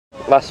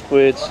Last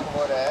words.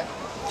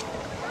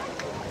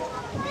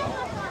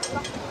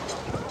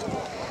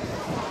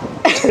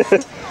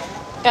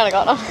 Yeah, I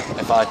got them.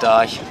 If I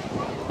die,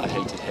 I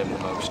hated him the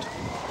most.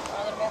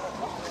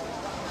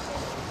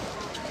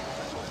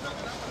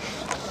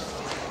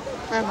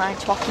 Oh my,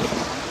 Twacky.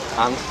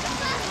 And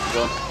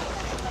gun.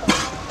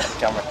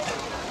 Camera.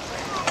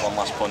 One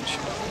last punch.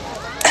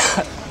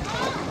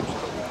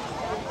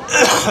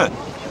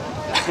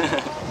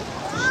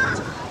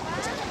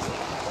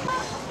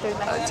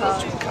 I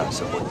told you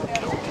cancer wouldn't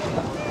kill me.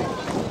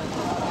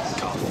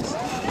 Cough.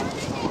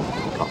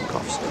 Cough,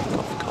 cough, sniff,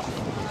 cough, cough.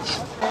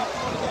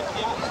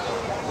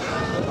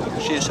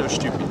 She is so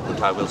stupid,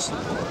 but I will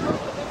sleep.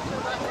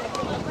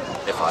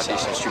 If I see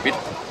so stupid,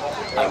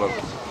 I won't.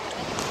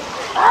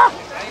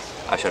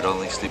 I should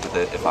only sleep with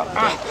her if I'm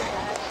dead.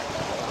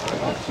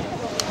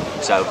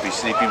 Because I would be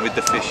sleeping with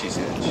the fishes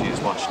and she is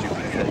one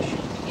stupid fish.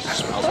 She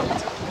smells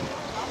it.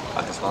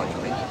 I can smell it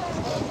from me.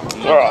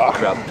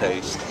 Crab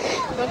taste.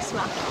 Good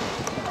smack.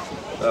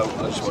 Oh,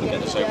 I just want to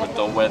get this over and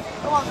done with.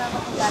 Go on then,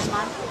 dead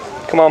man.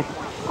 Come on.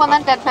 Come on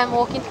then, dead man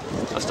walking.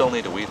 I still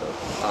need a wee though.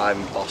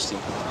 I'm Boston.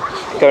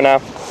 Go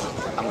now.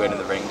 I'm going in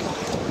the ring.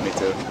 Me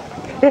too.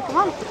 Come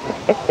on.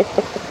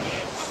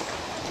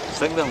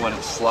 Think then when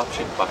it slaps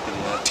you back in the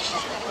head.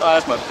 Oh,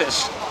 that's my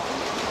piss.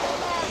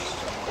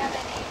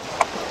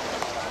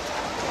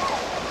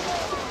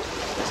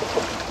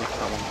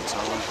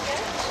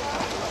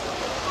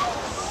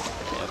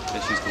 Yeah,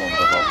 this is the one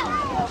that I'll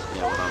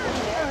yeah, what I want.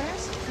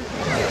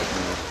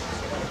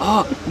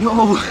 Oh,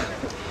 no!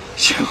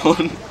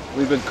 Sean,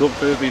 we've been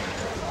confirmed.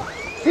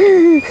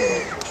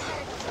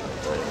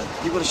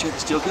 You want to show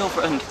this to your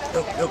girlfriend?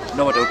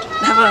 No, I don't.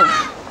 Never!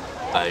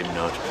 I'm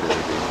not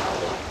pervy.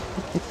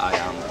 I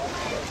am.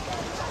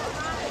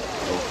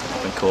 Oh,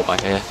 I've been caught by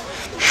hair.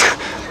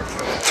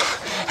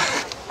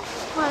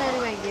 Come on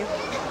anyway, you.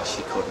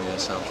 She caught me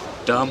herself.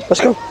 Damn. Let's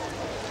go.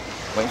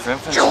 Waiting for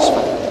infants.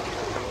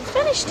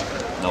 Finished.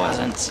 No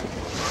sense.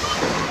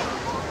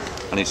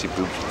 I need to see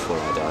boobs before I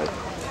die.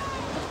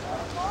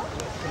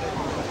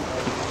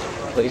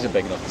 Please a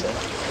big enough to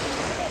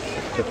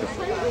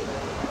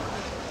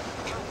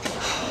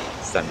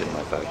stand in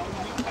my bag.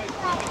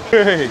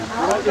 Hey.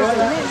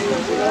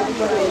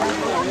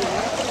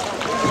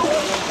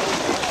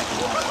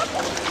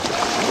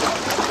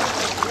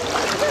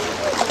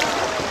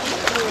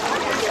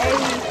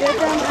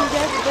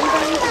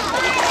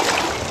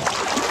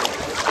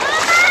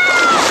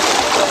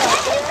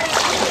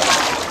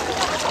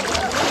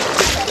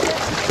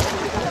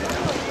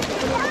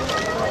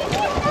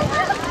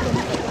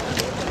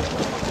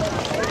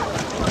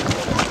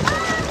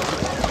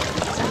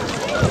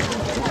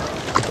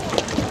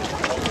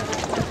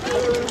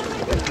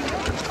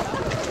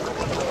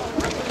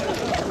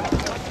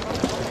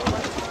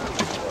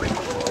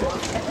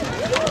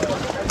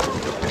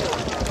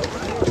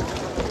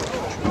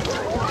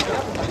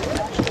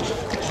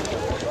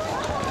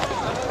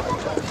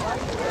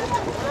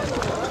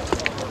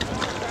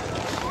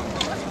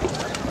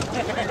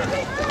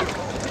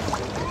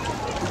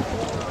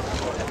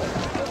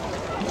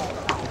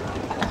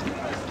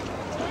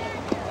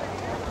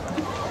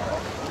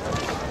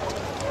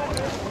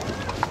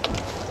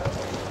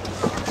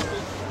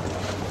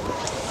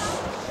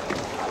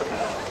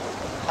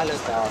 Hello,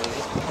 darling.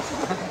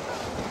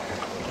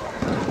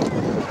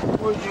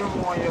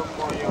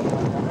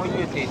 What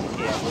you did here?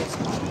 It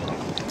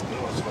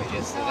was for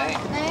yesterday.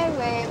 No,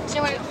 do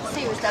you want to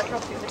see who's that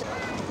dropping?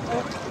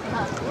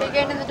 Are you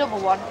going in the double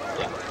one?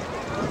 Yeah.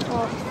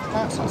 Oh,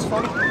 that sounds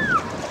fun.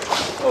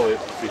 Oh,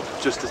 it'd be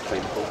just as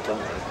painful,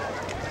 don't it?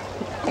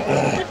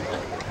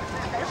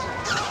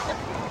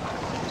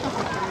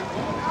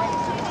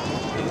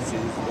 This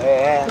is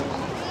Ben.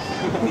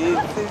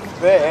 This is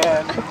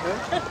Ben.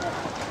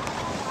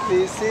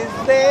 This is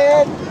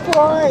Ben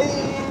boy.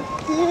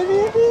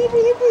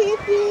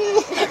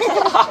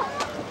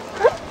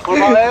 What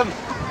about him?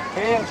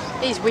 Him.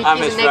 He's weak, I'm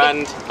he's his a nigger.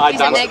 friend. I He's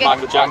a danced with nigger.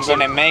 Michael I'm Jackson.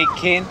 gonna make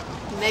him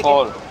Nigger.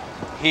 for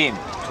him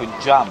to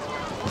jump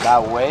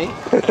that way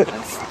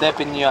and step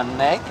in your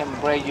neck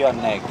and break your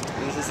neck.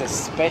 This is a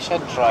special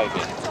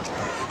driving.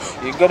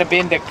 You're gonna be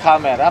in the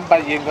camera,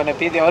 but you're gonna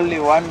be the only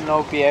one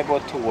not be able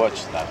to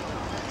watch that.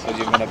 So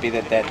you're gonna be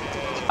the dead.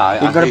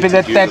 You're gonna be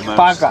the dead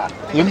bugger.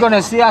 You're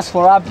gonna see us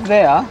for up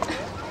there.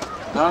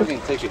 Now I'm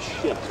going to take a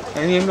shit.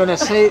 And you're gonna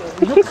say,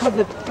 look at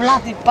the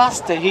bloody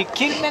bastard, he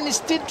killed me and he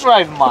still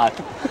drive mad.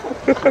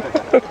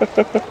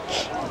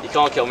 You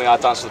can't kill me, I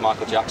danced with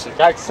Michael Jackson.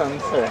 Jackson,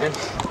 friend.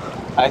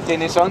 I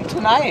think it's on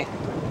tonight.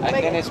 I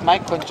think it's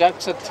Michael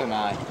Jackson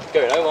tonight.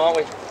 Going home, aren't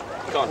we?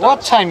 Can't What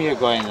dance. time you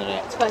going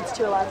there? 20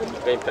 to 11.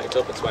 Being picked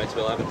up at 20 to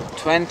 11.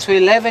 20 to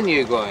 11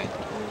 you going?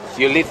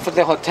 You leave for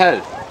the hotel?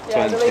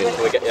 Yeah, 20. we leave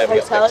We get, yeah, we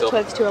get hotel picked at up.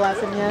 20 to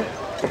 11, yeah.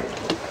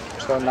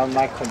 So not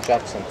Michael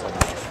Jackson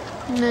tonight.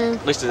 No.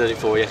 At least I did it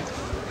for you.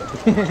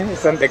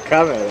 It's on the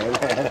camera.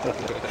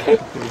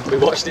 We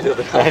watched it the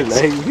other I night.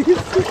 like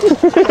this.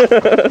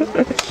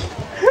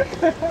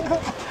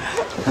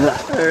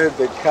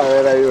 The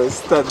camera, you was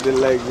standing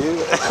like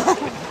this.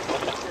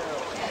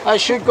 I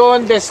should go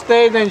on the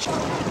stage and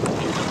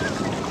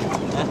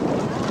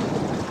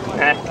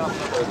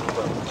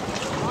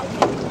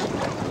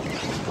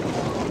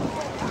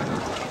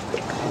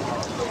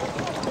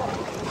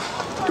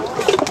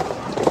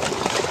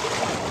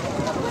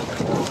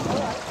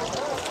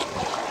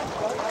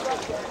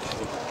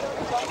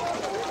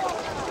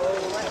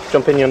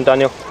Jump in, young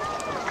Daniel.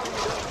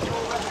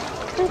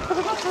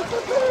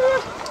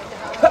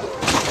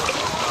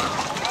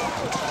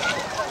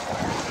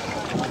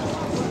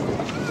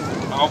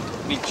 Oh,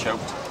 me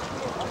choked.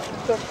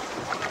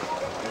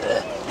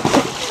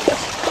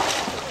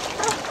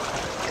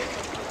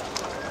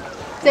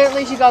 So at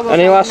least you got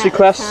Any last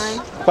requests?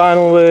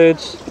 Final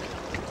words?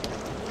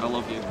 I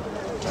love you.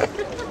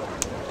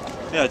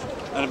 Yeah,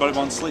 anybody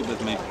want to sleep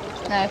with me?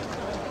 No.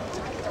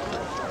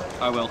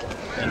 I will.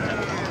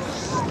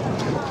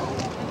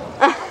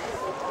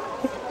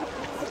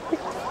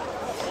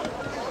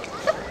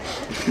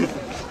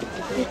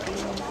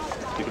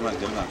 You can like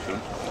doing that,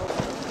 shouldn't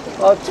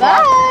Oh,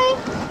 Bye!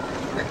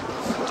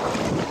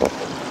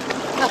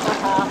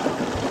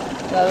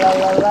 la la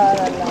la la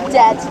la la.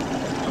 Dead.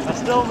 I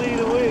still need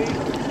a wee.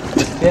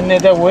 You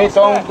need a wee,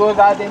 don't go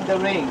that in the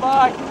ring.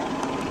 Bye.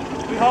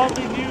 We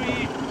hardly knew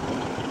you.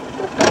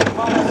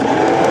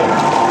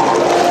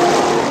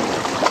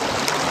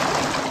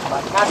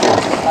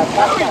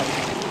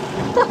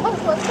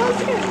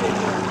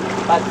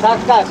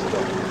 Patakas.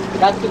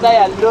 Got to die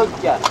and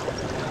look ya.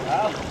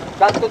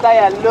 Got to die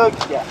and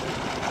look ya.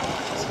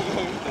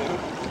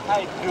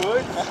 Hi,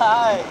 good.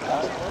 Hi.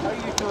 How are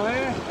you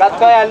doing? Got to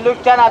die and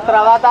look ya na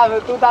travata.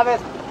 Tu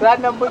sabes,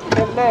 grande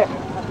mucho le.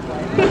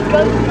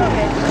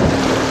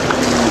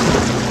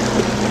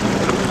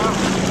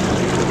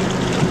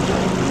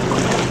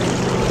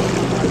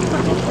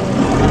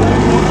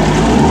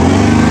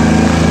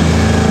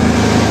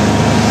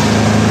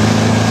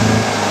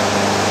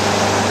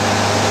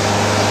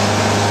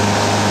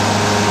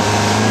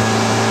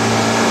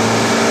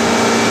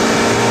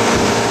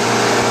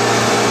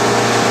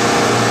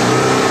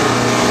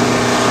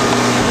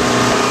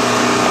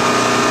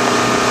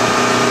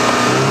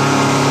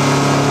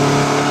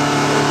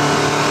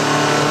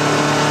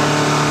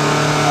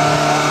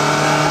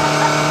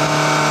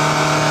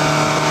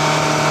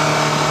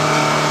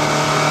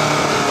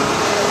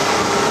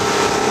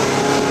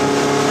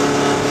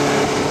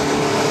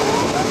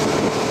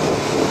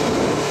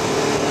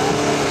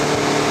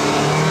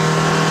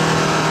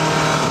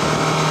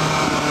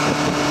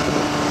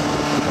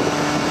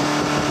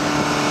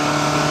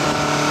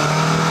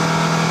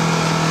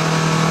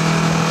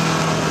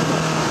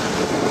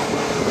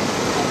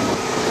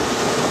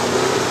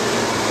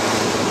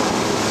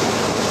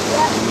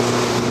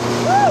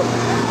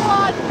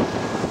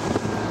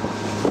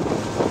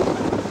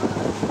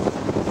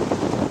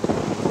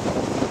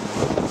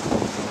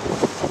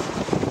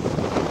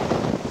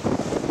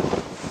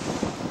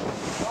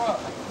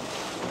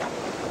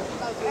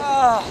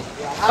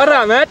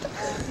 Alright, mate.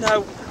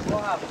 No.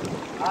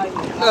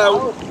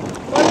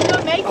 What are you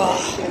doing, mate?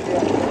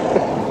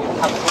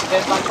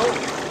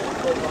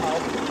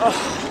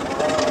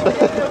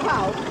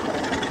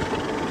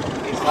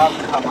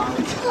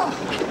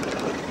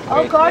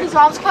 Oh god, his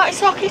arm's caught his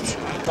socket.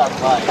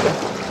 That's right.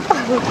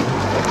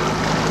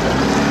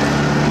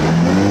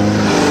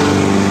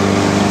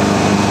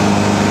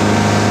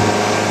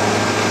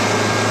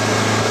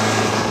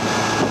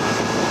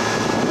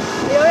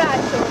 Are you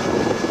alright, son?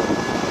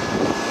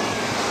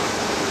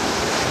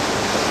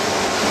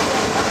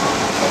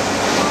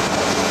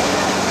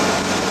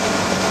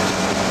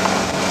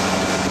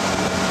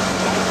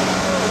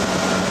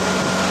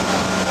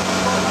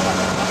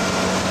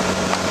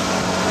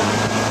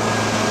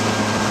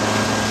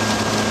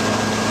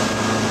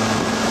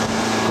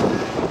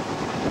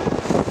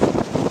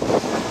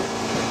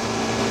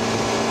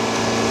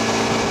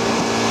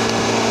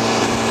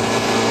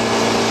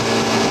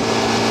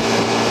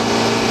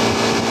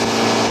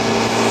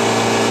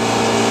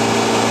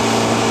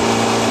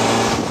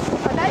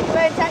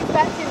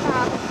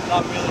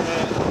 Not really,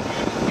 man.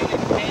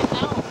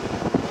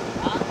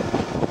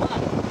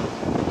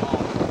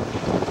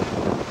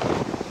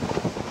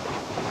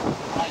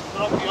 I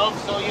drop you off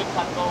so you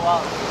can go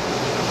out.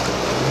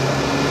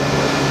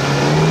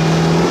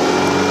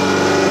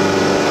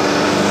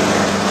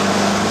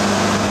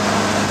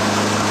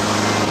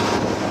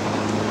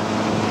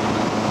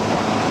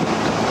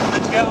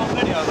 Did you get on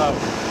video though?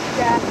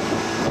 Yeah.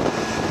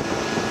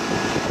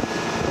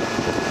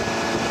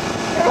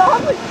 Your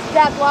arm was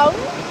dead long.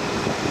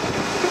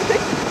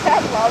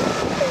 Dead long.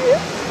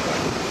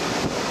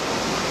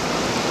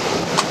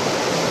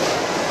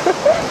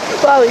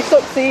 Well, he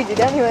succeeded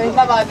anyway.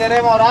 Una bate,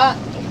 Remora.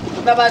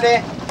 Una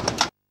bate.